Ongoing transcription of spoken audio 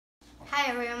Hi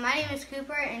everyone, my name is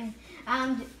Cooper and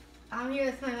I'm here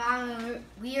with my mom and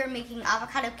we are making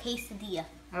avocado quesadilla.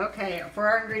 Okay, for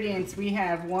our ingredients we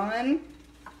have one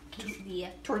Quesadilla.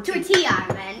 tortilla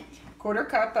I meant. quarter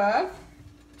cup of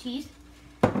Cheese.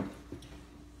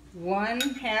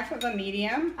 1/2 of a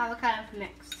medium Avocado from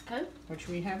Mexico. which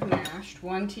we have mashed,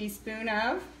 1 teaspoon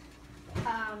of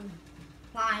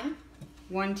Lime.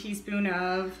 1 teaspoon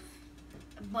of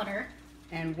Butter.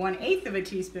 and 1/8 of a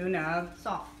teaspoon of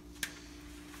Salt.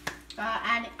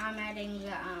 I'm adding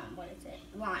the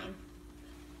lime.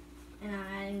 And I'm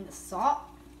adding the salt.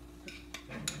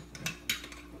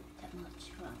 That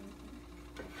much.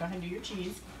 Go ahead and do your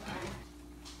cheese.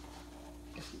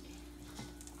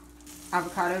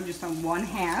 Avocado just on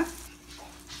 1/2.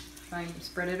 Try and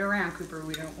spread it around, Cooper.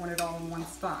 We don't want it all in one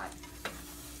spot.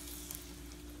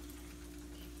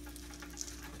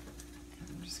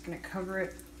 I'm just going to cover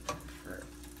it for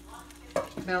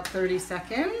about 30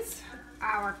 seconds.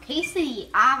 Our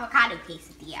avocado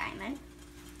quesadilla, I meant.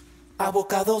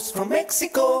 Avocados from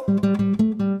Mexico.